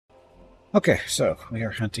Okay, so we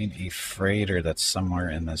are hunting a freighter that's somewhere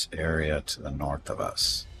in this area to the north of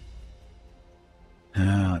us.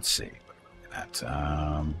 Let's see. What are we looking at?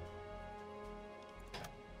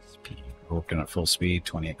 Speed. We're working at full speed,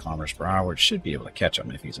 28 kilometers per hour. It should be able to catch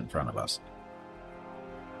him if he's in front of us.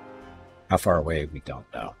 How far away, we don't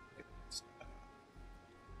know. It's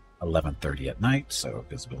 11:30 at night, so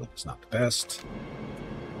visibility is not the best.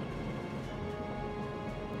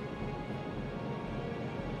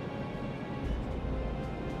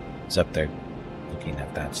 He's up there looking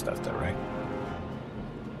at that stuff, though, right?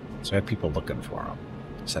 So I have people looking for him.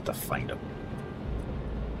 Just have to find him.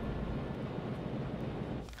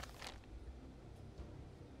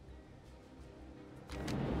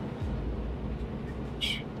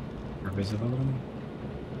 For visibility.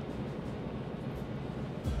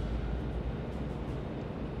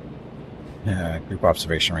 Group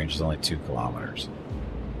observation range is only 2 kilometers.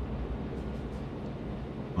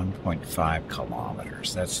 1.5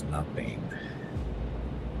 kilometers. That's nothing.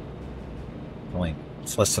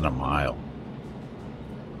 It's less than a mile.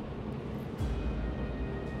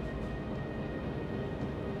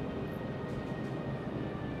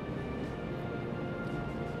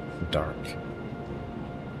 Dark.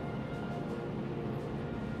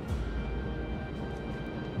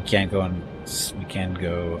 We can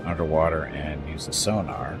go underwater and use the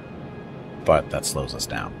sonar, but that slows us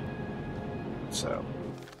down. So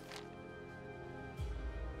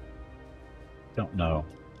don't know.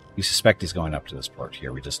 We suspect he's going up to this port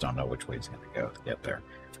here. We just don't know which way he's going to go to get there.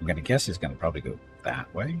 I'm going to guess he's going to probably go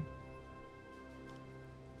that way.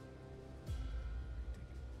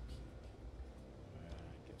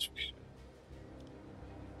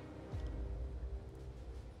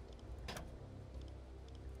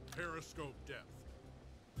 Periscope depth.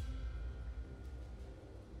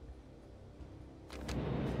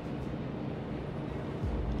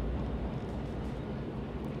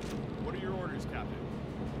 What are your orders, Captain?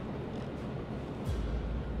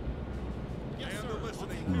 Yes, sir.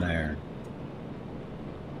 Listening. There.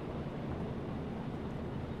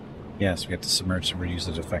 Yes, we have to submerge and reuse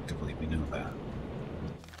it effectively. We know that.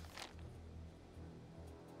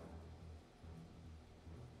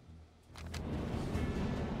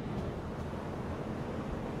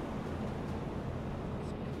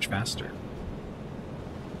 Much faster.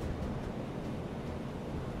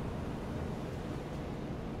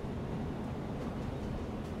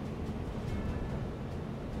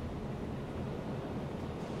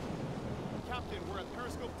 Captain, we're at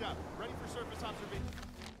periscope depth. Ready for surface observation.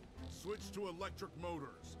 Switch to electric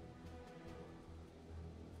motors.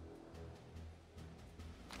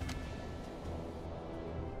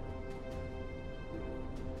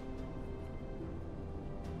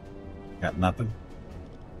 Got nothing.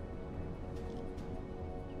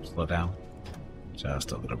 Slow down.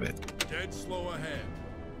 Just a little bit. Dead slow ahead.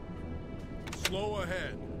 Slow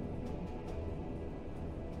ahead.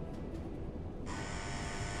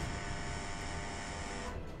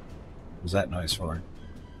 What was that noise for?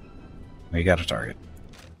 We got a target.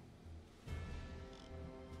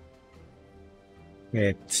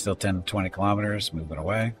 Okay, still 10 to 20 kilometers, moving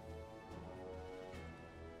away.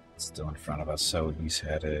 Still in front of us, so he's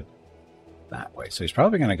headed that way. So he's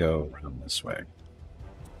probably going to go around this way.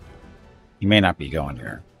 He may not be going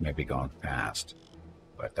here. He may be going past.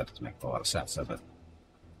 But that doesn't make a lot of sense, does it?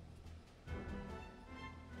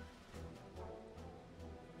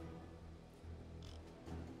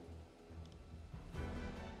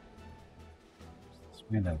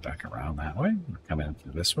 And then back around that way. Come in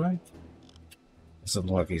through this way. This doesn't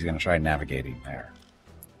look like he's going to try navigating there.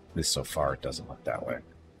 At least so far, it doesn't look that way.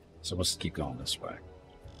 So we'll just keep going this way.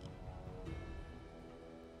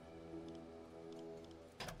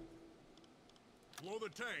 Blow the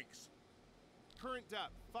tanks. Current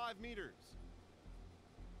depth, 5 meters.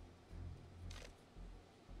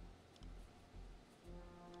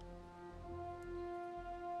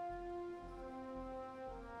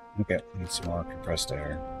 Okay, need some more compressed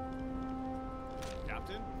air.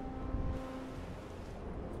 Captain?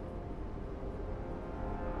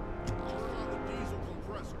 Turn on the diesel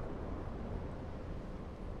compressor.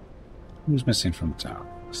 Who's missing from town?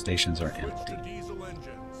 Stations are Switch empty. to diesel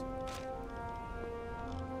engines.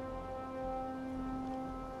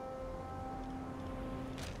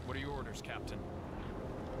 What are your orders, Captain?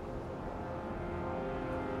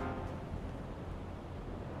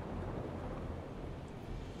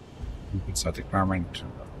 Inside the apartment.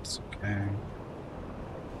 It's okay.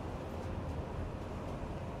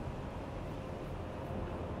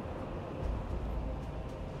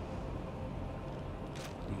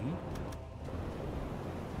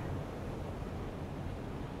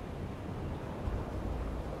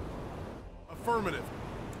 Affirmative.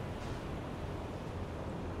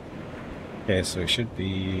 Okay, so he should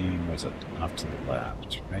be, was it, off to the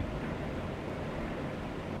left, right?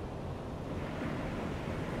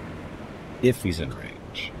 If he's in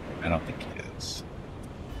range. I don't think he is.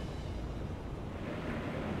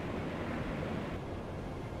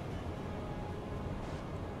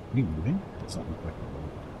 Are you moving? Doesn't look like a move.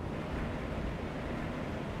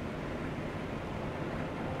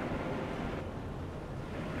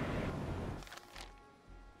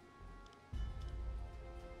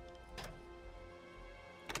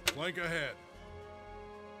 Flank ahead.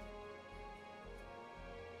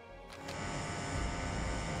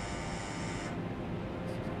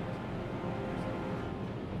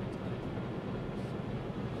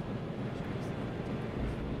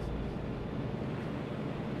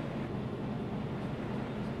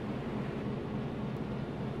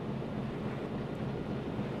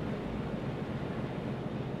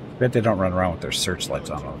 Bet they don't run around with their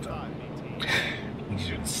searchlights on all the time.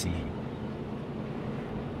 Easier to see.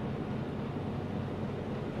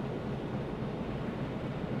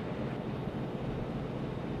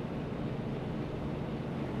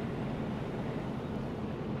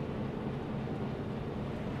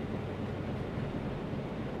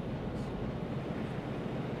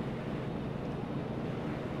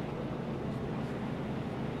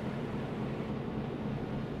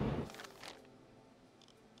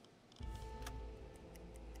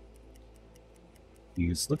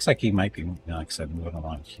 Looks like he might be, like I said, moving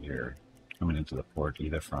along here, coming into the port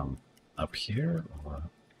either from up here or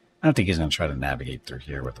I don't think he's going to try to navigate through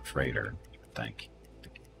here with a freighter. I think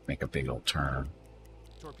make a big old turn.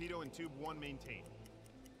 Torpedo and tube 1 maintained.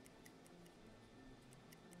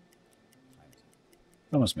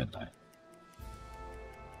 Almost midnight.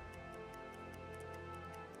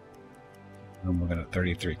 We're moving at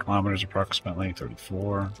 33 kilometers approximately,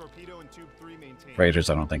 34. Torpedo and tube 3 maintained. Freighters,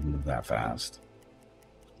 I don't think move that fast.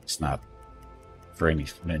 It's not for any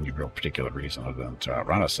real particular reason other than to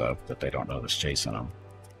outrun us up that they don't know that's chasing them.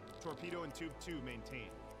 Torpedo and tube 2 maintained.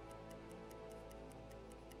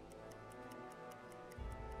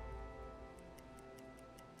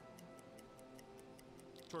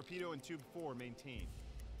 Torpedo and tube 4 maintained.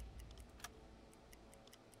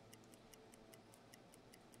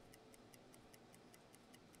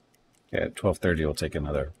 Okay, at 12:30 we'll take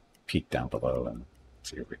another peek down below and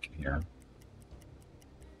see if we can hear.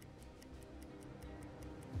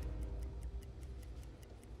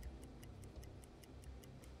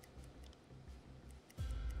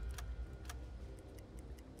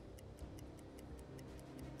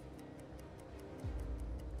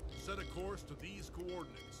 Set a course to these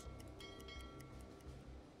coordinates.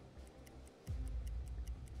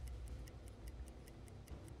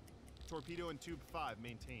 Torpedo and tube 5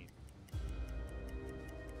 maintained.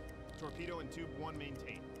 Torpedo and tube 1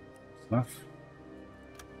 maintained. Stuff.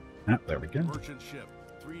 Ah, there we go. Merchant ship,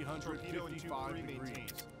 355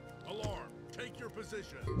 degrees. Alarm, take your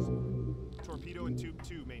positions. Torpedo and tube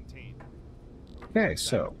 2 maintained. Okay,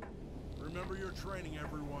 so Remember your training,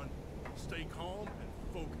 everyone. Stay calm and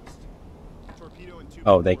focused. Torpedo and tube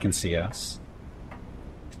oh, they can see us.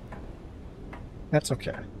 That's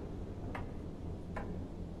okay.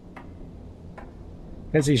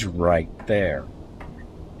 Because he's right there.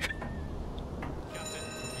 Captain,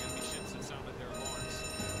 the enemy ships have sounded their alarms.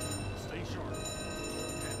 Stay sharp.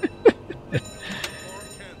 Alarm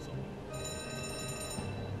canceled.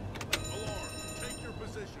 Alarm, take your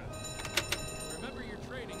position. Remember your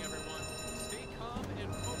training, everyone. Stay calm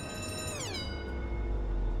and focused.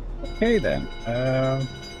 Okay then.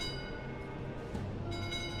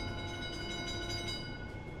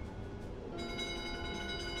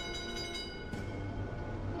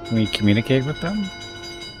 Can we communicate with them?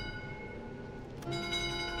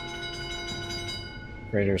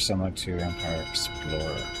 Greater similar to Empire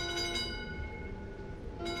Explorer.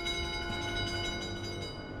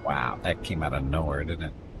 Wow, that came out of nowhere, didn't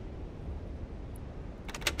it?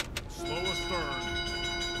 Slow astern.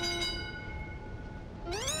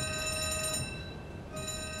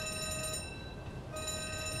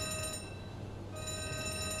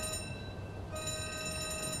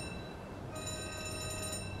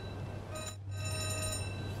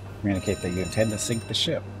 Communicate that you intend to sink the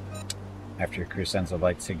ship. After your crew sends a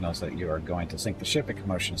light signals that you are going to sink the ship, a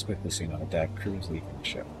commotion is quickly seen on the deck. Crew is leaving the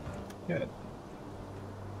ship. Good.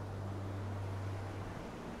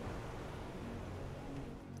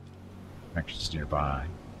 Directions nearby.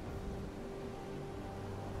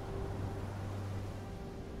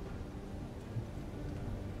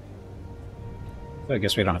 So I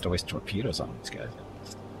guess we don't have to waste torpedoes on these guys.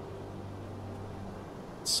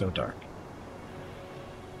 It's so dark.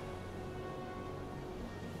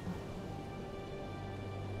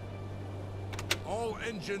 All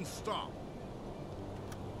engines stop.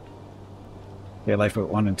 Okay, lifeboat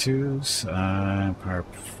 1 and 2s. Power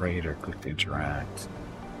freighter, click to interact.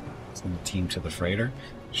 Send the team to the freighter.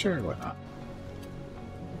 Sure, why not?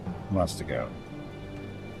 Who wants to go?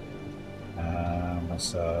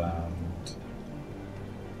 Let's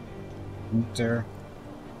Hunter.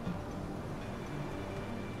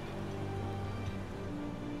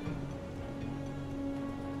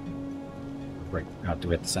 Right, now do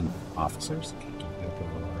we have to send officers?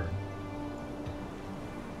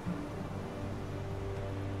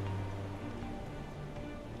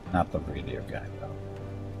 Not the radio guy, though.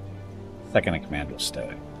 Second in command will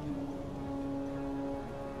stay.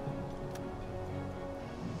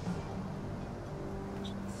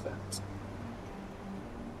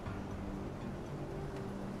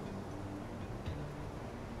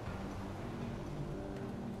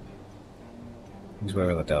 Use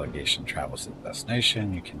wherever the delegation travels to the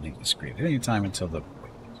destination. You can leave the screen at any time until the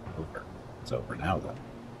wait is over. It's over now, though.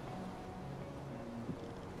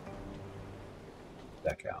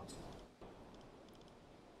 Deck out.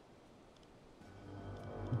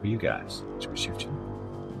 Who are you guys? Should we shoot you?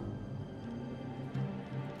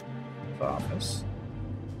 The office.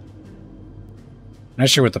 I'm not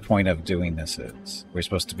sure what the point of doing this is. We're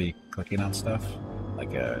supposed to be clicking on stuff?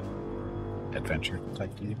 Like a adventure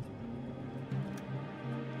type game?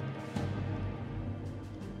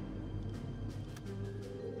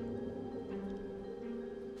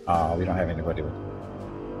 We don't have anybody with...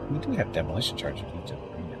 We do have demolition charges. We do.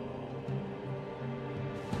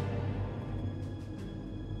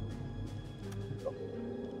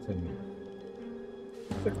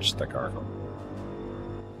 Search the cargo.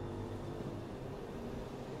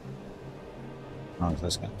 How long is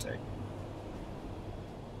this going to take?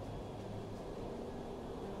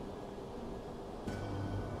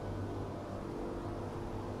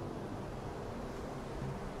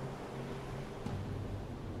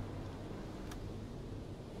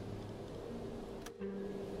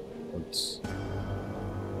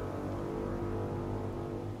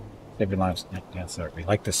 Saving lives, yeah, sorry. We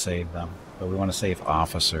like to save them, but we want to save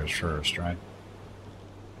officers first, right?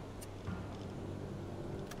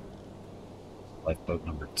 Lifeboat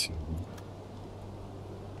number 2.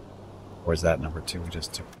 Or is that number 2 we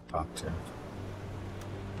just talked to?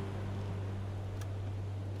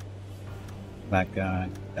 That guy,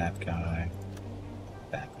 that guy,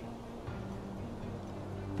 that guy.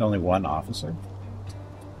 Only one officer?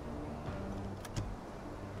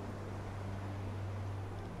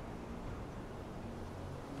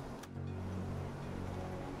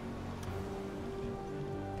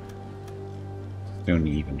 Doing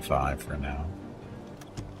even 5 for now.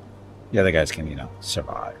 The other guys can, you know,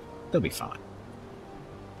 survive. They'll be fine.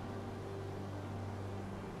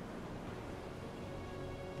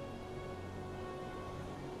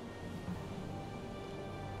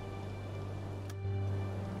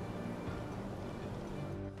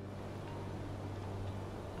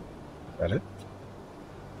 Is that it?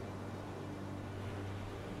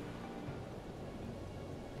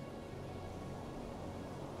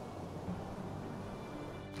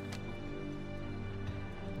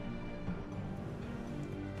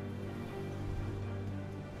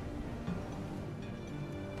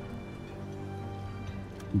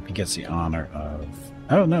 He gets the honor of...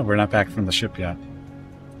 Oh, no, we're not back from the ship yet.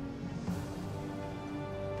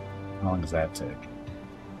 How long does that take?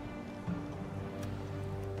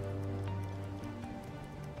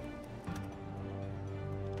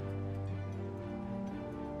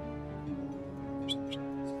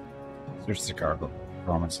 Search the cargo.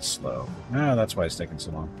 Performance is slow. Oh, that's why it's taking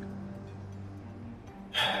so long.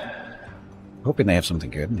 Hoping they have something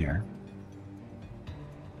good in here.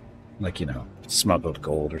 Like, you know, smuggled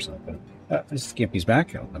gold or something. This Skimpy's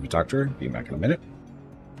back. Let me talk to her. Be back in a minute.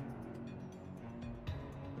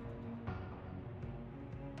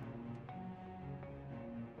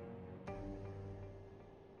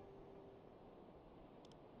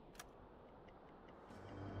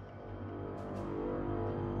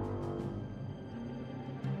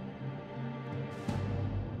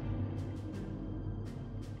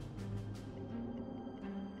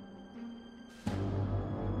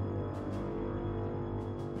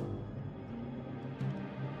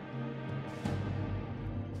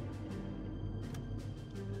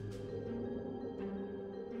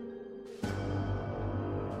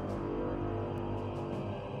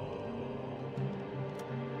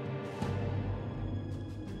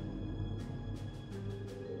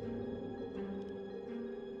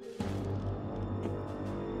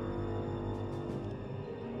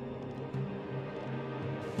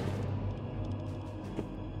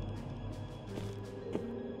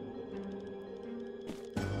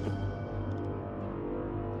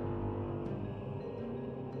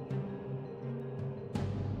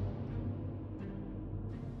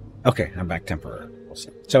 Okay, I'm back temporarily. We'll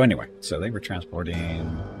see. So anyway, so they were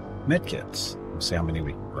transporting medkits. We'll see how many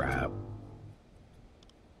we can grab.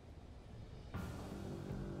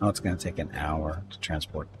 Oh, it's going to take an hour to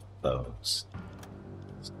transport those.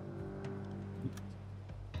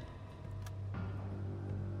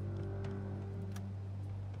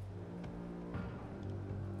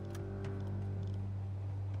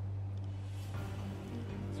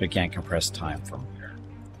 So we can't compress time from here.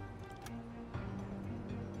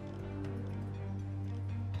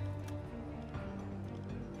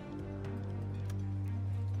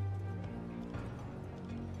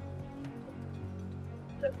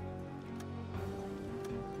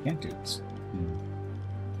 Can't do this.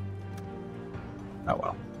 Oh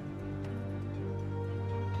well.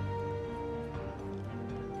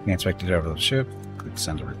 Can't expect it over the ship. Click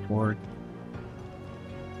send a report.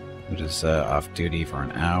 It is off duty for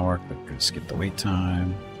an hour. Click skip the wait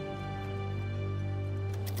time.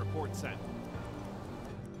 Report sent.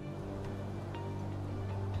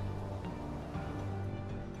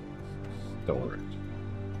 Storage.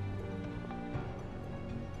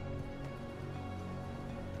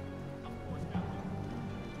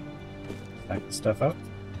 Stack the stuff up.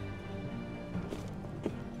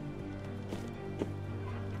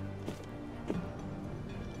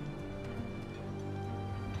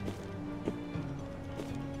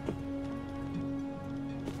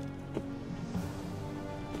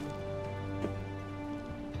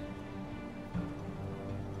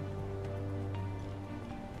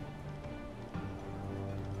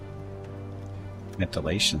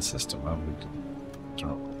 Ventilation system. Oh, we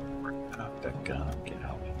don't work out that gun. Get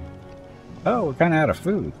out. Oh, we're kind of out of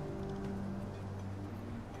food.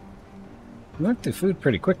 We went through food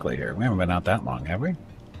pretty quickly here. We haven't been out that long, have we?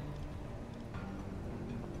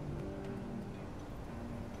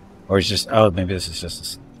 Or it's just, oh, maybe this is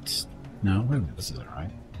just, no, maybe this isn't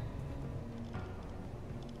right.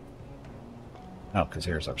 Oh, because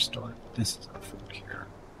here's our store. This is our food here.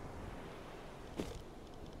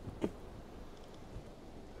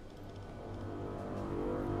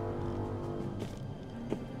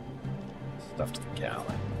 Stuff to the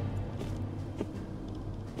galley.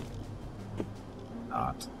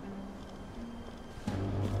 Not.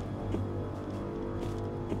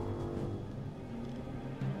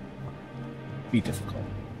 Be difficult.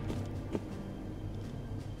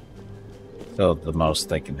 So the most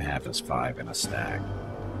they can have is 5 in a stack.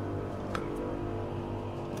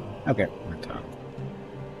 Okay, we're done.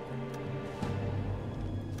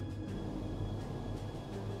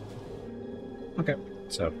 Okay,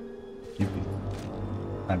 so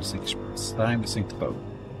time to sink the boat.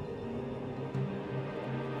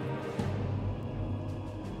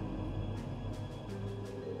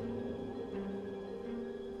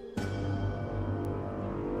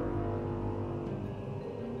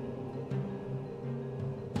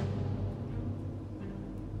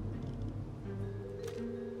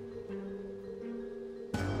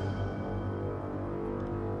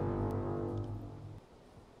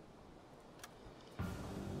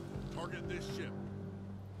 Target this ship.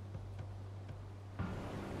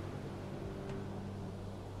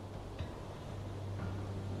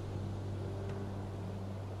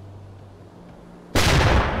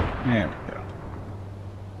 There we go.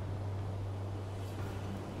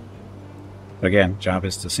 Again, job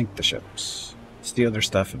is to sink the ships. Steal their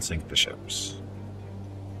stuff and sink the ships.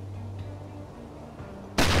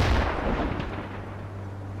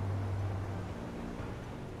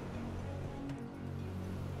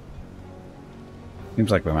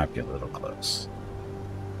 Seems like we might be a little close.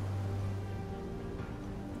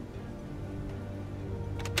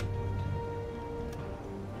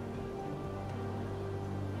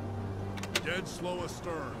 Dead slow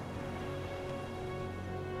astern.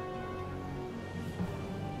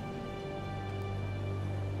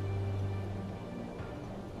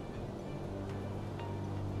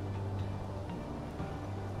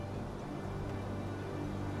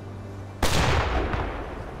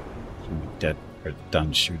 Dead or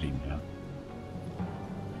done shooting now.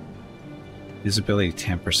 Visibility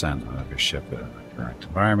 10% of your ship in the current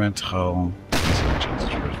environment. Hull, diesel engines,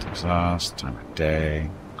 direct exhaust, time of day,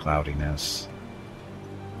 cloudiness,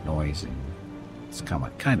 noisy. It's kind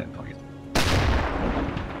of noisy.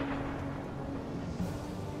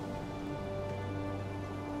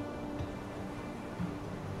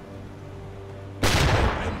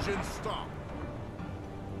 Engine stop.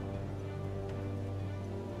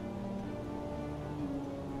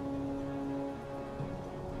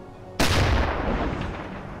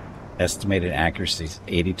 Estimated accuracy is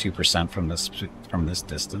 82% from this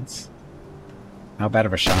distance. How bad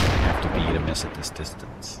of a shot do you have to be to miss at this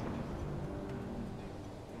distance?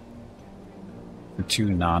 two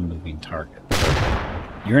non-moving targets.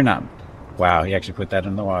 You're not... Wow, he actually put that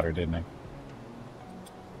in the water, didn't he?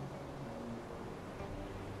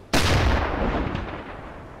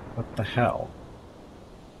 What the hell?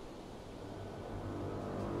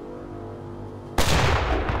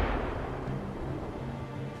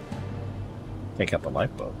 Take out the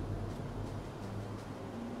lifeboat.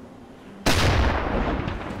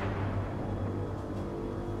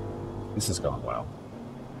 This is going well.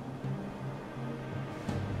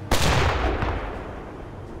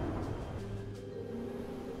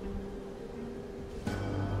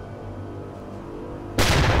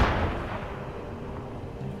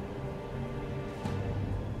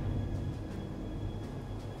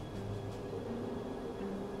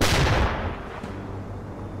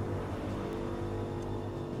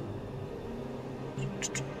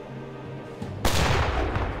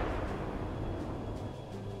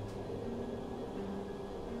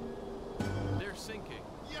 They're sinking.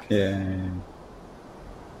 Yes. Yeah.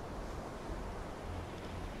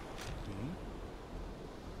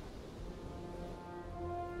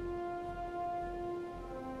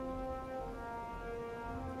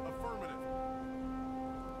 Affirmative.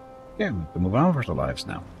 Yeah, we can move on with our lives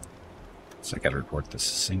now. So I gotta report this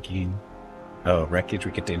sinking. Oh, wreckage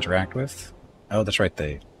we get to interact with? Oh, that's right,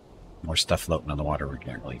 the more stuff floating on the water we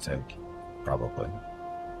can't really take. Probably.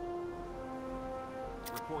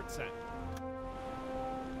 Report sent.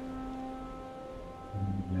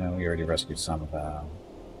 No, we already rescued some of the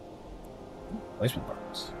placement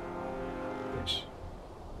parts. Fish.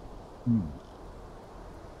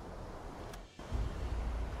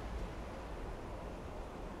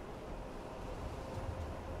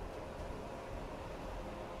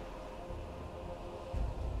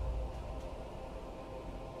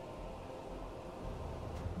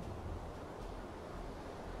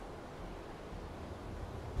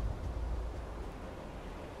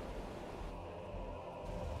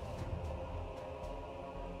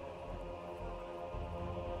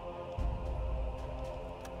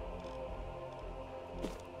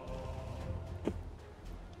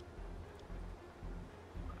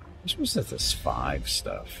 This was this 5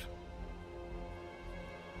 stuff.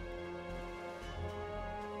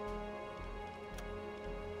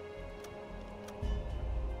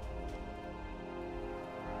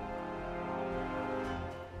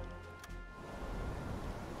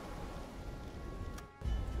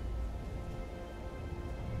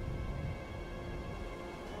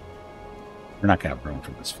 We're not going to have room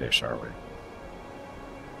for this fish, are we?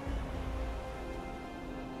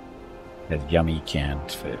 That yummy canned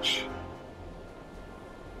fish.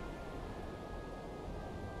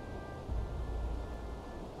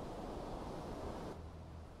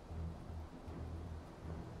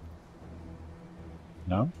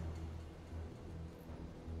 No?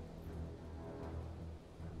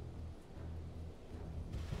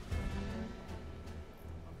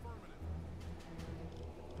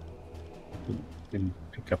 Didn't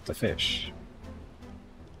pick up the fish.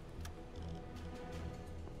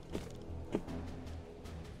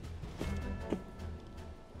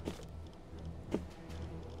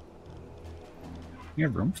 You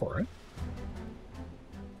have room for it.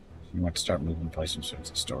 You want to start moving placing sorts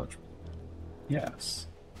of storage. Yes.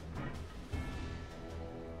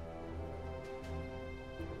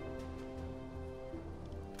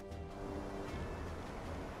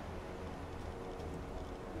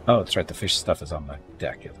 Oh, that's right. The fish stuff is on the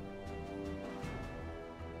deck.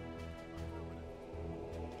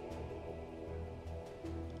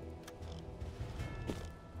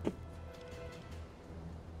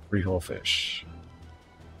 Three whole fish.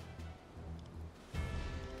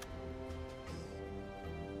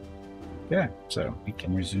 Yeah, so we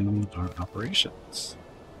can resume our operations.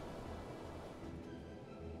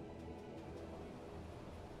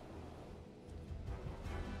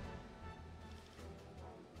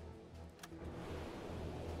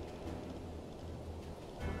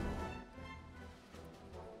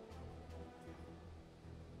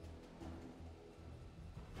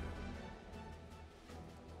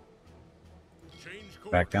 Change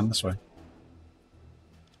course. Back down this way.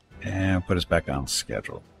 And put us back on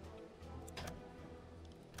schedule.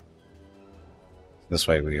 This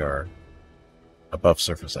way we are above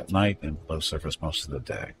surface at night and below surface most of the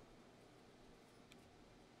day.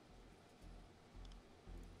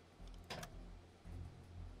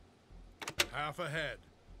 Half ahead.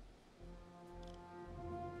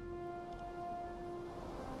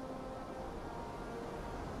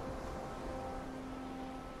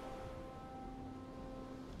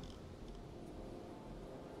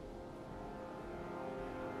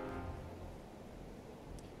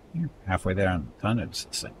 You're halfway there on the tonnage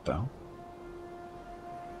sink, though.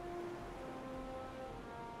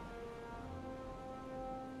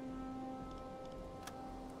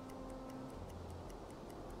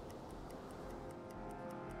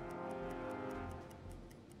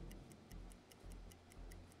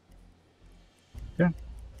 Yeah.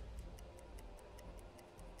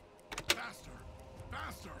 Faster!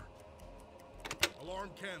 Faster!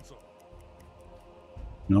 Alarm cancel.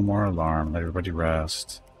 No more alarm. Let everybody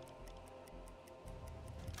rest.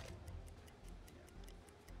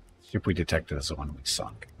 Ship we detected is the one we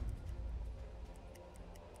sunk.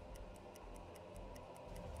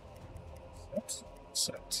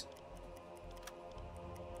 Set.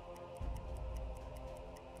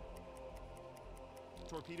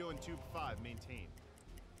 Torpedo in tube 5, maintain.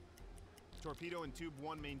 Torpedo in tube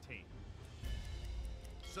 1, maintain.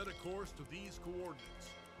 Set a course to these coordinates.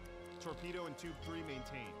 Torpedo in tube 3,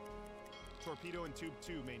 maintain. Torpedo in tube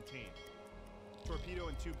 2, maintain. Torpedo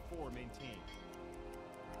in tube 4, maintain.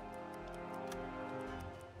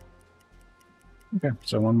 Okay,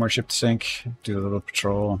 so one more ship to sink. Do a little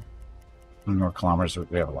patrol. 1 more kilometers.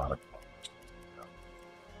 We have a lot of.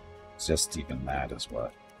 Just even that is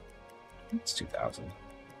what? It's 2,000.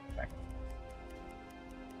 Okay.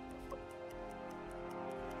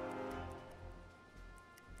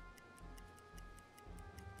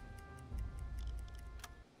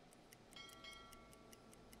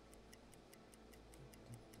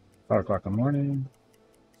 5 o'clock in the morning.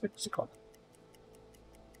 6 o'clock.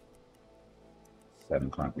 7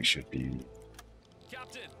 o'clock we should be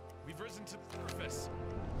Captain, we've risen to the surface.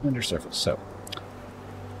 under surface. So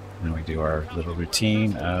then we do our little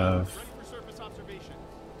routine of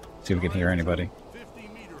see if we can hear anybody. 50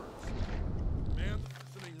 meters. Man the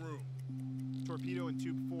listening room. Torpedo in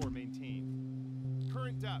tube 4, maintain.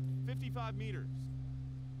 Current depth, 55 meters.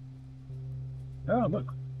 Oh,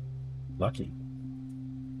 look. Lucky.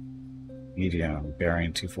 Medium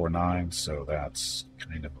bearing 249, so that's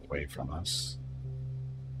kind of away from us.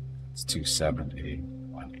 It's 270,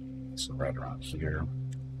 180, so right around here.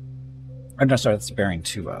 Oh, no, sorry, that's bearing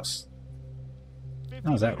to us.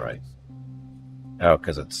 Oh, is that right? Oh,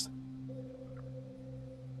 because it's...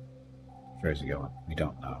 Where's he going? We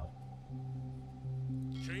don't know.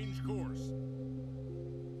 Change course.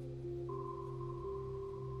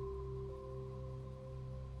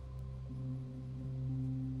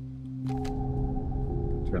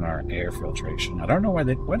 Turn our air filtration. I don't know why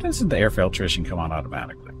why doesn't the air filtration come on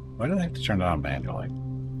automatically? Why do they have to turn it on manually?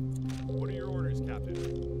 What are your orders, Captain?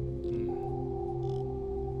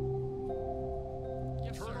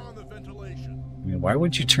 Yes, Turn sir. on the ventilation. I mean, why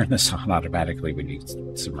would you turn this on automatically when you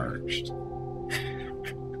submerged?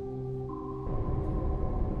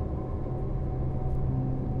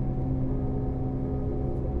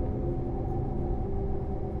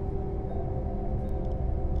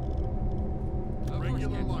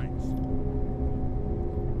 Regular lights.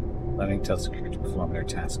 Letting tells the crew to perform their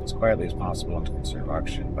task as quietly as possible and to conserve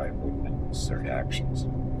oxygen by avoiding necessary actions.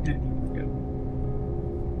 Yeah, good.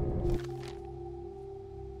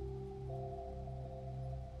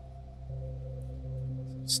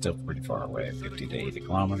 Still pretty far away, 50 to 80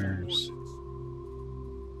 kilometers.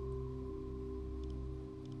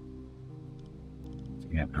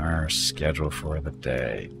 Again, our schedule for the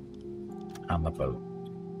day on the boat.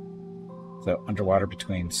 So underwater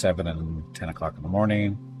between 7 and 10 o'clock in the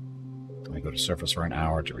morning. Then we go to surface for an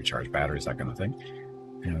hour to recharge batteries, that kind of thing.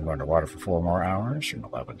 And we go underwater for 4 more hours from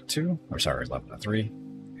 11 to 2, or sorry, 11 to 3.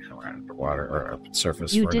 And we're underwater, or up at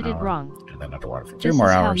surface You for an did it hour. wrong. And then underwater for 2 This more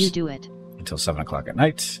is how hours you do it. until 7 o'clock at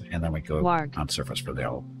night. And then we go Warg. on surface for the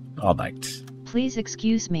all night. Please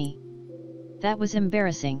excuse me. That was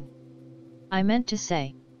embarrassing. I meant to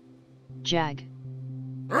say. Jag.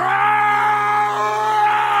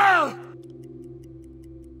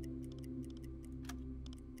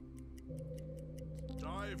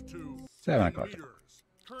 Dive to 7 10 o'clock. meters.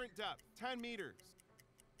 Current depth, 10 meters.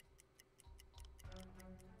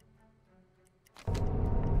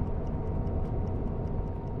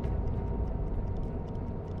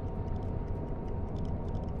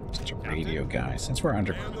 Such a radio guy. Since we're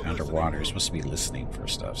underwater, you're supposed to be listening for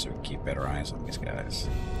stuff, so we can keep better eyes on these guys.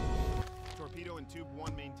 Torpedo in tube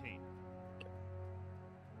 1, maintain.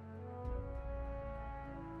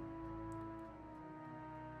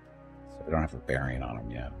 So we don't have a bearing on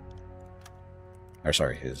him yet. Or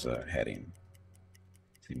sorry, his heading.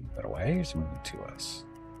 Is he moving away or is he moving to us?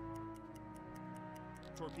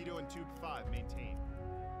 Torpedo in tube 5, maintain.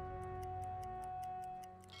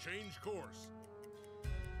 Change course.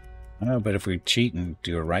 I know, but if we cheat and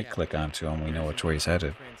do a right click onto him, we know which way he's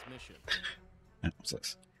headed. What's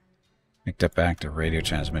this? Picked up active radio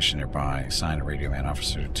transmission nearby. Assign a radio man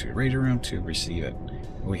officer to radio room to receive it.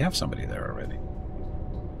 We have somebody there already.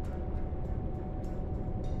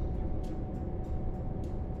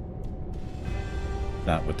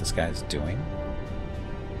 Not what this guy's doing.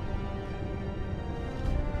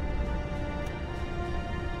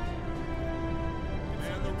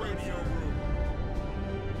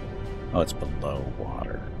 Oh, it's below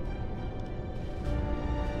water.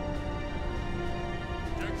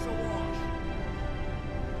 Decks awash.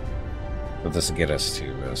 But this will get us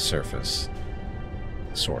to surface,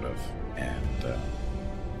 sort of, and the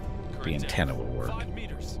Current antenna depth, will work. 5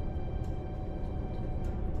 meters.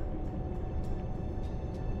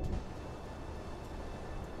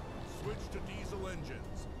 Switch to diesel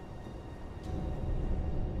engines.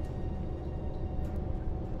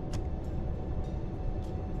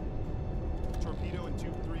 Torpedo and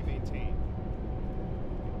tube 3 maintained.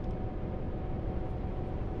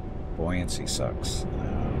 Buoyancy sucks.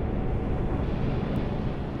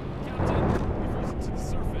 Captain, we've risen to the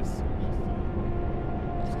surface.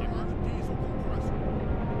 Skipper, diesel compressor.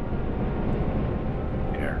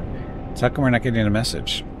 Here. So how come we're not getting a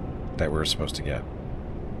message that we're supposed to get?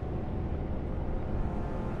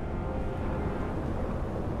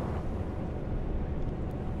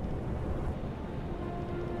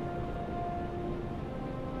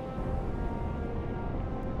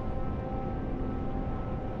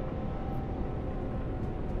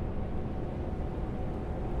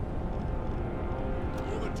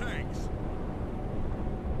 Blow the tanks.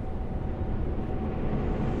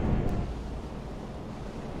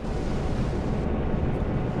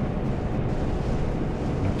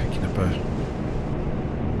 I'm not picking up a...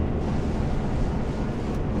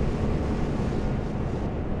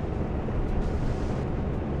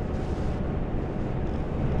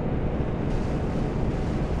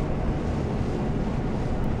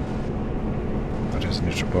 But as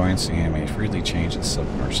neutral buoyancy, I may freely change the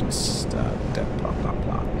submersion's depth, blah, blah,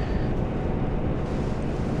 blah.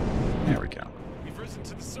 There we go. We've risen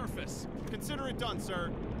to the surface. Consider it done,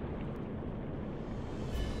 sir.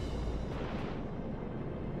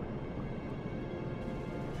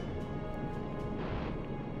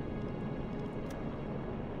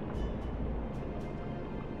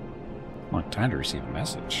 Long time to receive a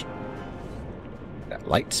message. That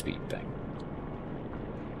light speed thing.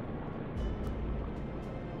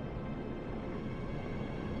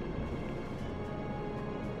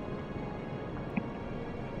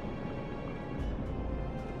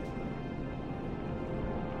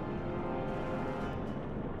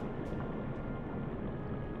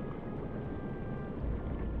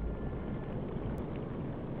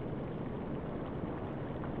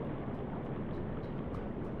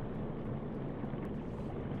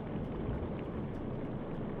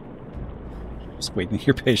 Just waiting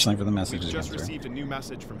here patiently for the We've message to just come through. received a new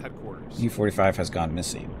message from headquarters. U-45 has gone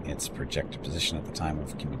missing. Its projected position at the time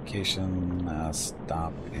of communication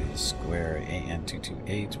stop is square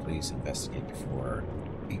AN228. Please investigate before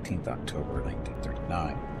 18th October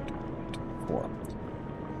 1939. 4.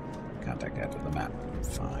 Contact after the map.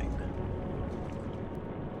 Fine.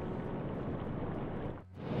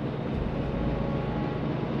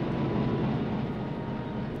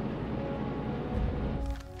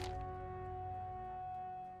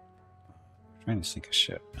 Trying to sink a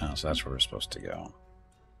ship. Oh, so that's where we're supposed to go.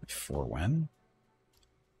 For when?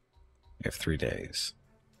 We have 3 days.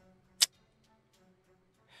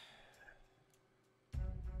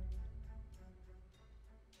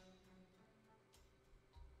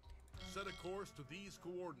 Set a course to these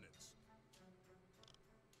coordinates.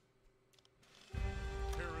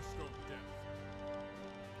 Periscope depth.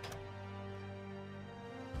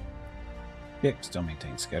 Yep, still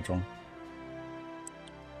maintain schedule.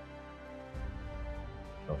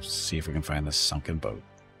 Let's see if we can find this sunken boat.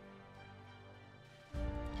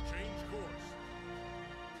 Change course.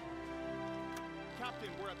 Captain,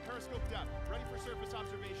 we're at periscope depth. Ready for surface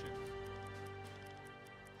observation.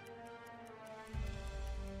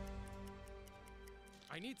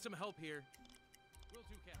 I need some help here. Will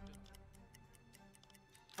do, Captain.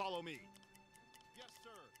 Follow me. Yes,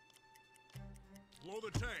 sir. Blow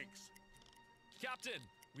the tanks. Captain,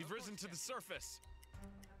 we've risen to the surface.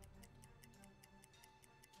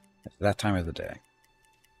 It's that time of the day.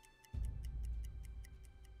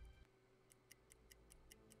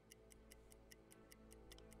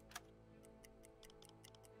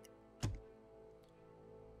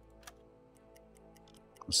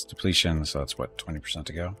 It's depletion, so that's what, 20%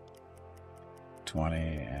 to go? 20,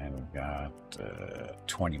 and we've got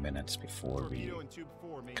 20 minutes before we Torpedo and tube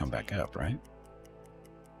 4 come back maintained. up, right?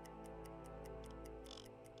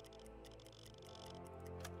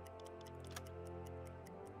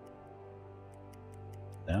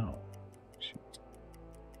 No. Shoot.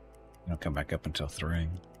 You don't come back up until 3.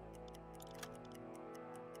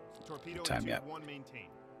 Torpedo Time and yet. tube 1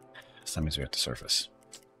 maintained. So that means we have to surface.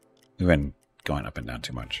 We've been going up and down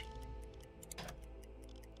too much.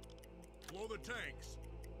 Blow the tanks.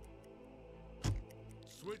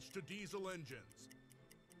 Switch to diesel engines.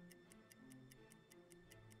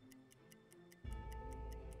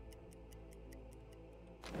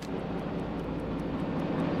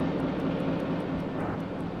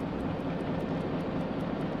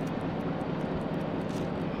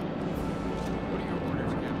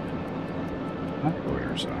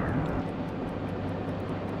 compressors are.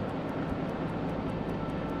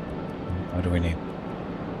 What do we need?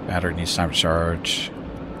 Battery needs time to charge.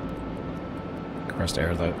 Compressed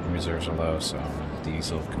air reserves are low, so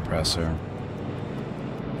diesel compressor.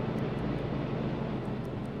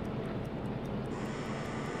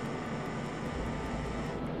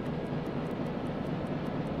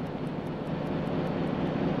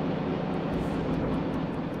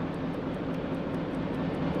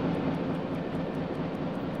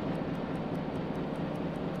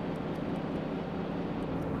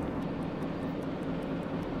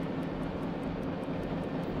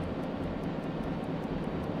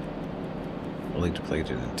 Fully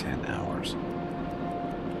depleted in 10 hours.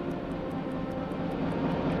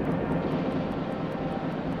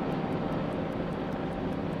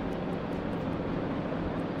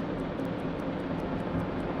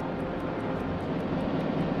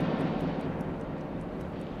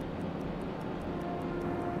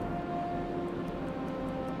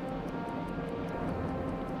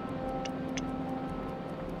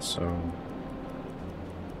 So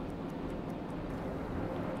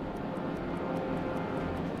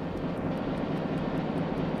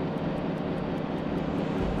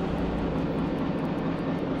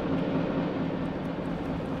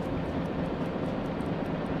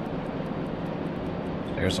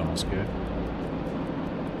air's almost good.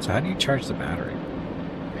 So how do you charge the battery?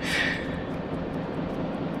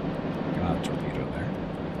 Got a torpedo there.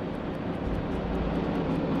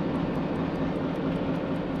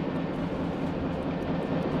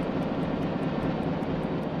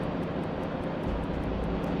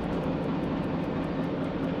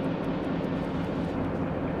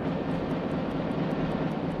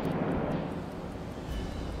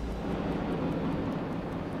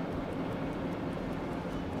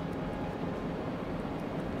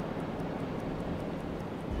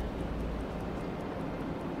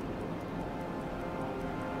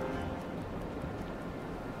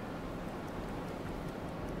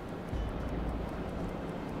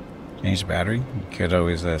 Change the battery. You could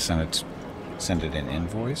always send it in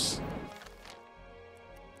invoice.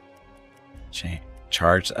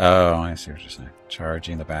 Charge. Oh, I see what you're saying.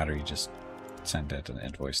 Charging the battery, you just send it an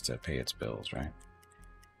invoice to pay its bills, right?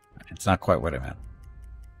 It's not quite what I meant.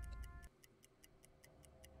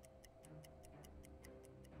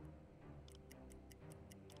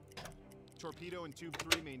 Torpedo and tube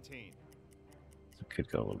 3 maintained. So it could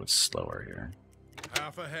go a little bit slower here.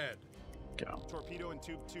 Half ahead. Go. Torpedo and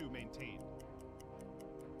tube 2 maintained.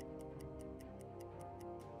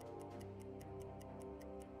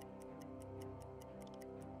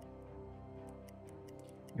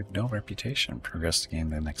 You have no reputation. Progress to gain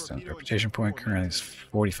the next reputation point. Currently is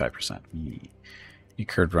 45%. You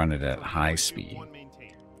could run it at high speed.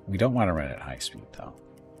 We don't want to run it at high speed though.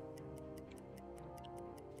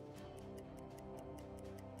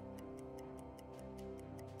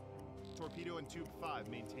 Torpedo and tube 5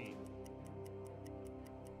 maintained.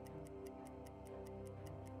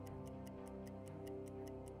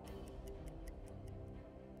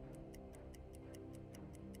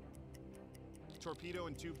 Torpedo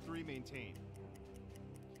and tube 3 maintained.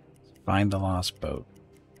 Find the lost boat.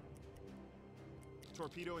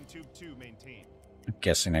 Torpedo and tube 2 maintained. I'm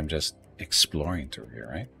guessing I'm just exploring through here,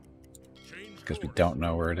 right? Because we don't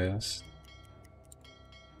know where it is.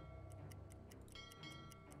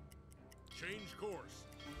 Change course.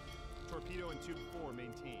 Torpedo and tube 4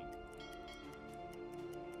 maintained.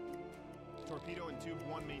 Torpedo and tube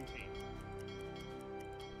 1 maintained.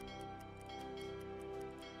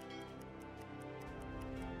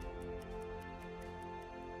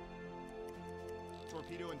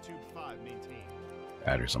 Torpedo and tube 5 maintained.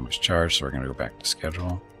 Battery's almost charged, so we're going to go back to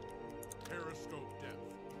schedule. Periscope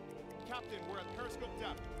depth. Captain, we're at periscope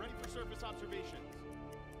depth. Ready for surface observations.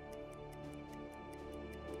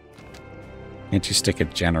 Can't you stick a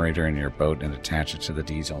generator in your boat and attach it to the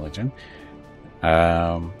diesel engine?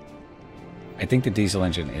 I think the diesel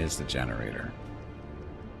engine is the generator.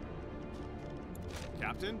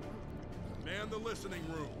 Captain? Man the listening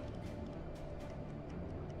room.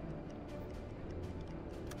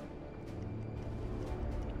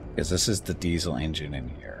 Because this is the diesel engine in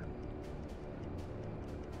here.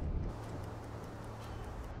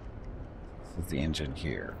 This is the engine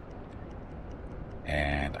here.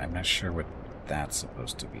 And I'm not sure what that's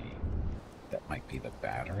supposed to be. That might be the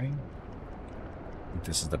battery. I think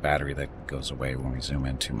this is the battery that goes away when we zoom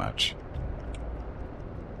in too much.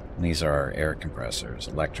 And these are our air compressors,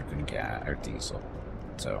 electric and gas, or diesel.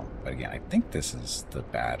 So, but again, I think this is the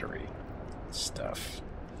battery stuff.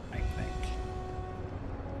 I think.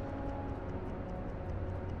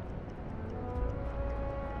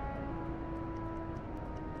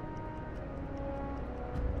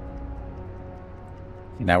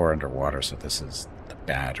 Now we're underwater, so this is the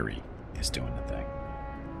battery is doing the thing.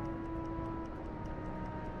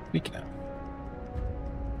 Speaking of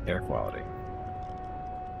air quality.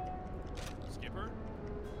 Skipper,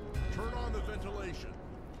 turn on the ventilation.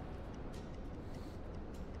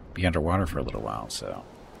 Be underwater for a little while, so.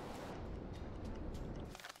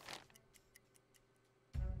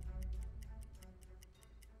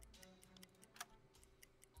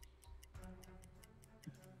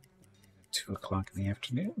 Two o'clock in the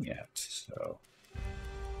afternoon yet, so.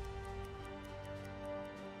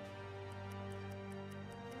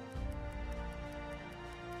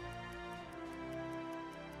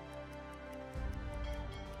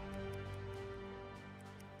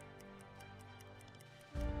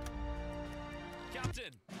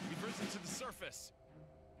 Captain, we've risen to the surface.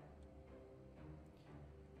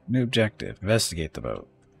 New objective, investigate the boat.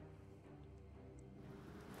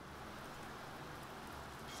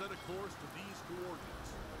 Set a course to these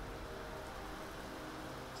coordinates.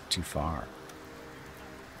 Too far.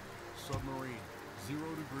 Submarine, 0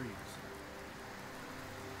 degrees.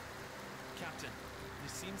 Captain,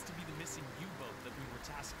 this seems to be the missing U-boat that we were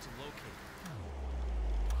tasked to locate.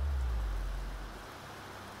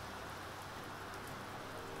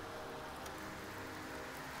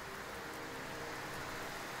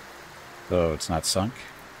 So it's not sunk.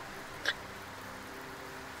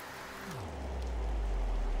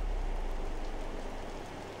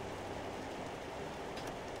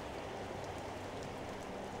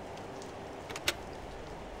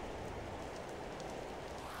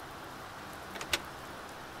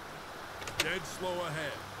 Dead slow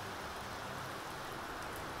ahead.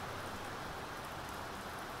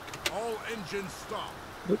 All engines stop.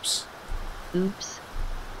 Oops. Oops.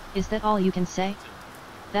 Is that all you can say?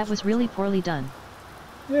 That was really poorly done.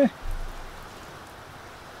 Yeah.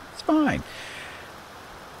 It's fine.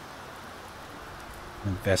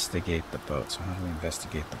 Investigate the boat. So how do we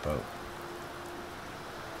investigate the boat?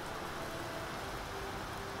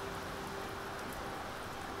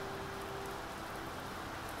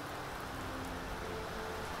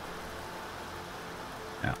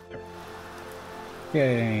 Oh, there.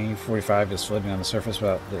 Okay, 45 is floating on the surface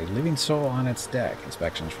without the living soul on its deck.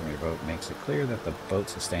 Inspections from your boat makes it clear that the boat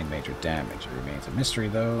sustained major damage. It remains a mystery,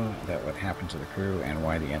 though, that what happened to the crew and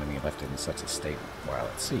why the enemy left it in such a state while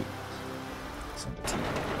at sea. Send a team.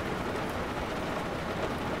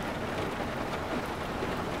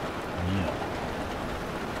 Yeah.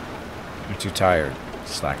 You're too tired,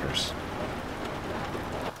 slackers.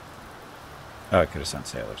 Oh, I could have sent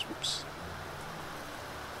sailors. Whoops.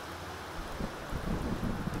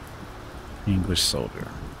 English soldier.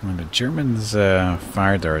 When the Germans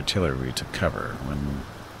fired their artillery, we took cover. When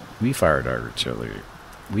we fired our artillery,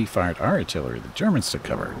 the Germans took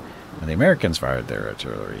cover. When the Americans fired their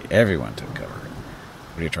artillery, everyone took cover.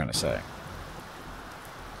 What are you trying to say?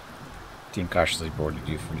 Team cautiously boarded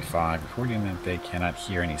U-45, reporting that they cannot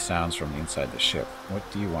hear any sounds from inside the ship.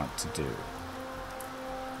 What do you want to do?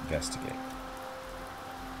 Investigate.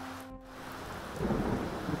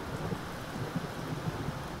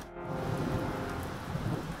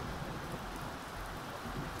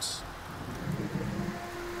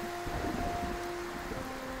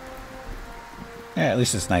 Yeah, at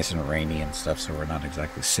least it's nice and rainy and stuff, so we're not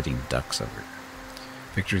exactly sitting ducks over it.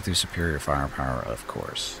 Victory through superior firepower, of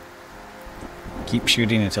course. Keep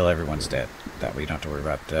shooting until everyone's dead. That way you don't have to worry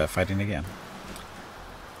about fighting again.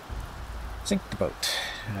 Sink the boat.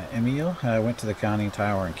 Emile went to the conning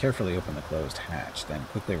tower and carefully opened the closed hatch, then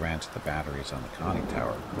quickly ran to the batteries on the conning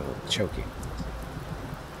tower, choking.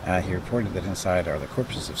 He reported that inside are the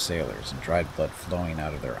corpses of sailors and dried blood flowing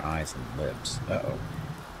out of their eyes and lips. Uh-oh.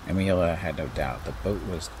 Emile had no doubt. The boat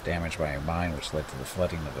was damaged by a mine which led to the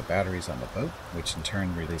flooding of the batteries on the boat, which in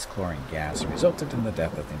turn released chlorine gas and resulted in the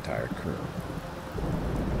death of the entire crew.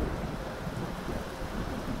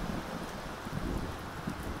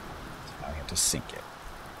 So now we have to sink it.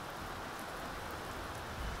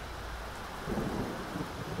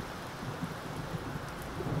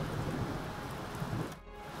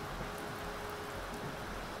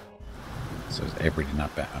 So is everybody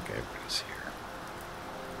not back? Okay, everybody's here.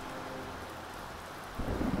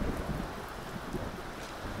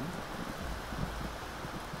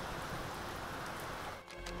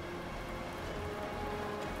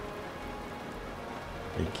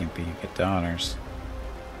 You can't be get the honors.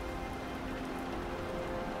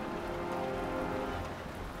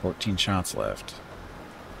 14 shots left.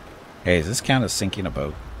 Hey, does this count as sinking a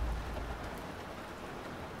boat?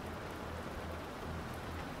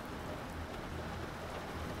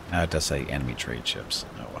 It does say enemy trade ships.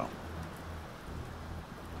 Oh well.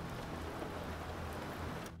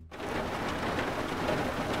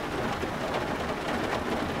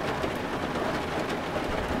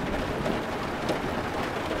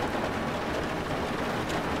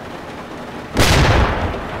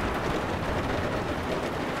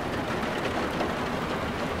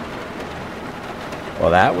 Well,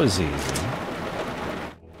 that was easy.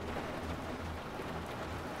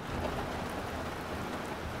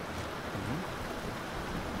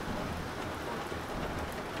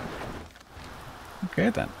 Okay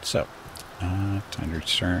then, so time to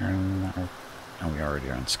return. And we already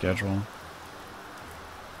are on schedule.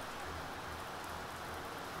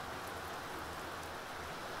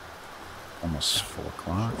 Almost 4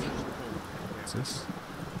 o'clock. What's this?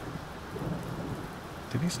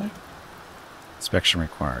 Did he say? Inspection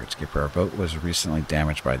required. Skipper, our boat was recently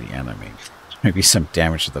damaged by the enemy. Maybe some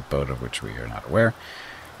damage to the boat of which we are not aware.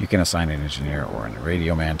 You can assign an engineer or a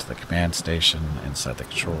radio man to the command station inside the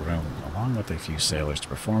control room, along with a few sailors to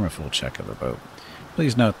perform a full check of the boat.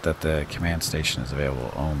 Please note that the command station is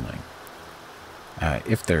available only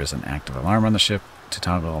if there is an active alarm on the ship. To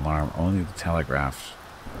toggle alarm, only the telegraph.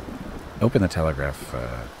 Open the telegraph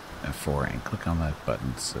for and click on the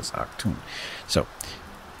button that says Octoon. So,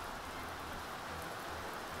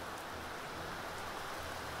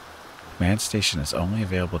 command station is only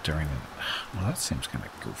available during the... Well, that seems kind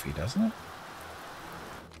of goofy, doesn't it?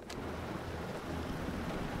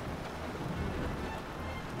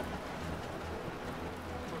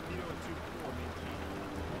 Torpedo and tube 4 maintained.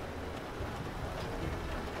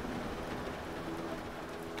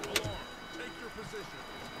 Alarm! Take your position.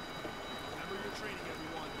 Remember your training,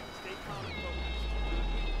 everyone. Stay calm and focused.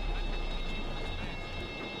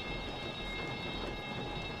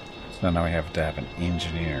 So now we have to have an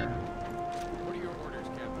engineer. What are your orders,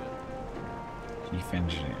 Captain? Chief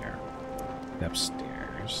engineer.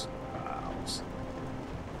 Upstairs. Files.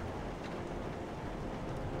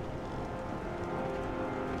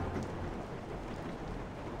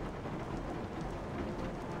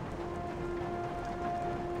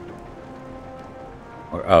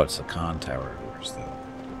 Or, oh, it's the con tower. Where's the...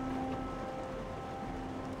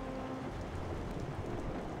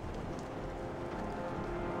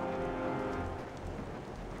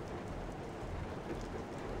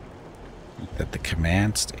 At the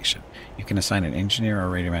command station. You can assign an engineer or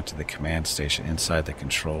radio man to the command station inside the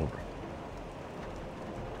control room.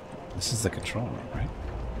 This is the control room, right?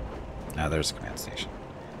 Now there's a command station.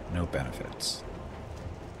 No benefits.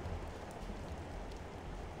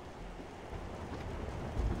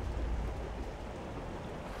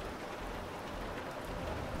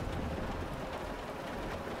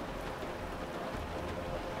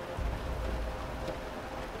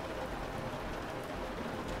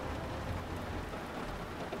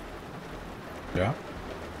 Yeah.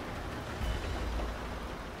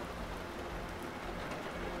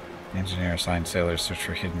 Engineer assigned sailors search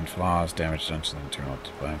for hidden flaws, damage done to the internal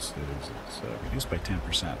devices. It's reduced by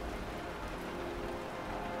 10%.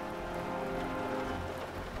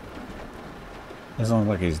 Doesn't look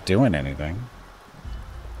like he's doing anything.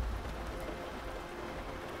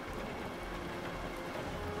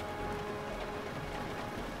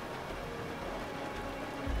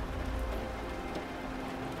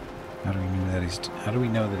 How do we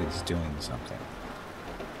know that he's doing something?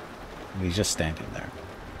 He's just standing there.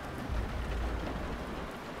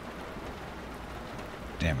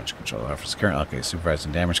 Damage control officer. Okay,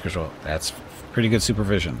 supervising damage control. That's pretty good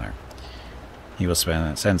supervision there. He will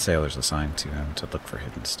send sailors assigned to him to look for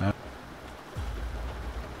hidden stuff.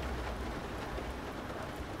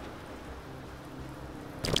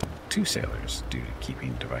 Two sailors due to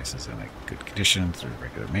keeping devices in a good condition through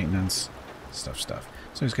regular maintenance. Stuff.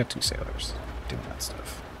 So he's got 2 sailors doing that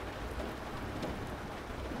stuff.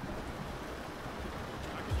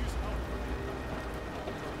 I could use help.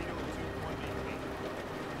 Torpedo and tube 1 maintained.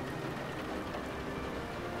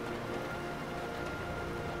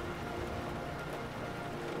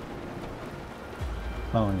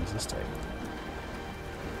 How long does this take?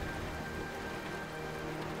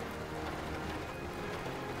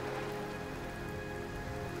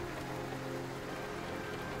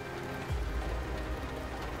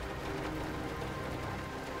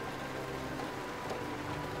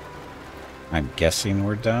 I'm guessing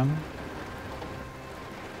we're done.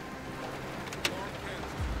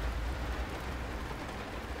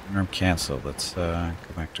 Alarm canceled. Let's go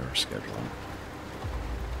back to our schedule.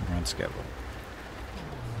 We're on schedule.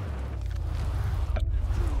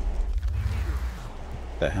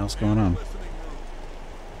 What the hell's going on?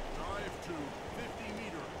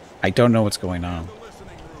 I don't know what's going on.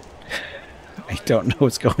 I don't know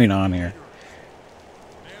what's going on here.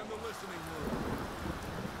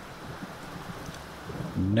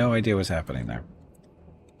 No idea what's happening there.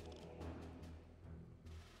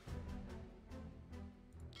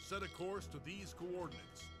 Set a course to these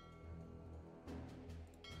coordinates.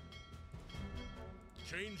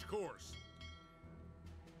 Change course.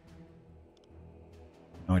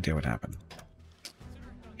 No idea what happened.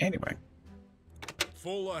 Anyway,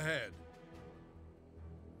 Full ahead.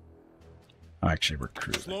 I'll actually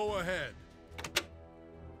recruit. Slow ahead.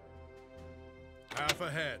 Half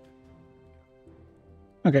ahead.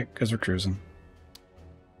 Okay, because we're cruising.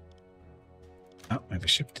 Oh, I have a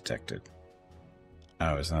ship detected.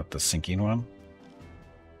 Oh, isn't that the sinking one?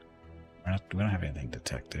 We don't have anything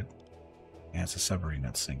detected. Yeah, it's a submarine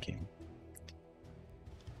that's sinking.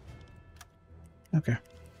 Okay.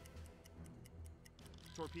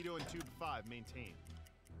 Torpedo in tube 5, maintain.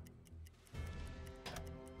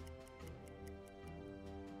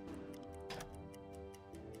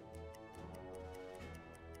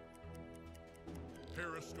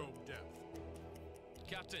 Periscope depth.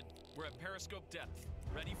 Captain, we're at periscope depth,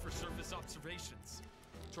 ready for surface observations.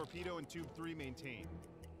 Torpedo in tube 3, maintain.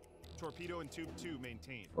 Torpedo in tube 2,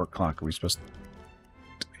 maintain. 4 o'clock. Are we supposed to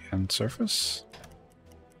be on surface?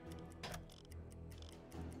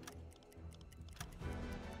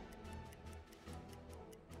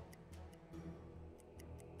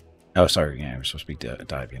 Oh, sorry. Yeah, we're supposed to be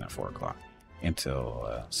diving at 4 o'clock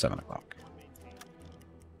until 7 o'clock.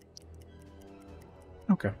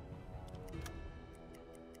 Okay.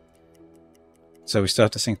 So we still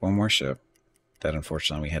have to sink one more ship that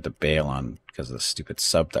unfortunately we had to bail on because of the stupid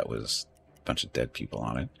sub that was a bunch of dead people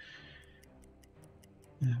on it.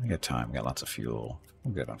 Yeah, we got time. We got lots of fuel.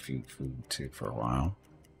 We're good on food too for a while.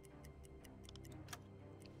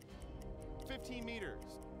 15 meters.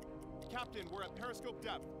 Captain, we're at periscope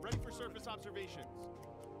depth, ready for surface observations.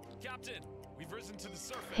 Captain, we've risen to the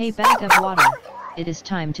surface. Hey, bag of water. It is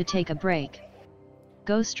time to take a break.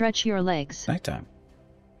 Go stretch your legs. Nighttime.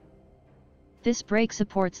 This break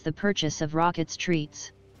supports the purchase of Rocket's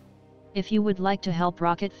treats. If you would like to help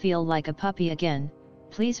Rocket feel like a puppy again,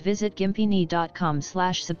 please visit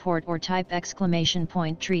gimpyknee.com/support or type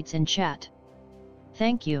 !treats in chat.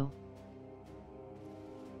 Thank you.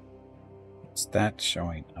 What's that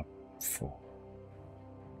showing up for?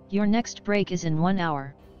 Your next break is in 1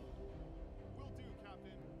 hour. Will do,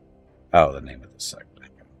 Captain. Oh, the name of the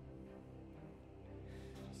segment.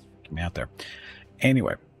 Get me out there.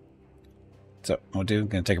 Anyway. So, what we'll do,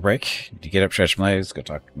 going to take a break. You get up, stretch my legs, go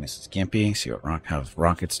talk to Mrs. Gimpy, see what how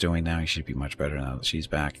Rocket's doing now. He should be much better now that she's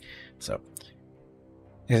back. So,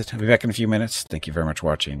 I'll be back in a few minutes. Thank you very much for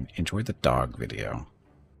watching. Enjoy the dog video.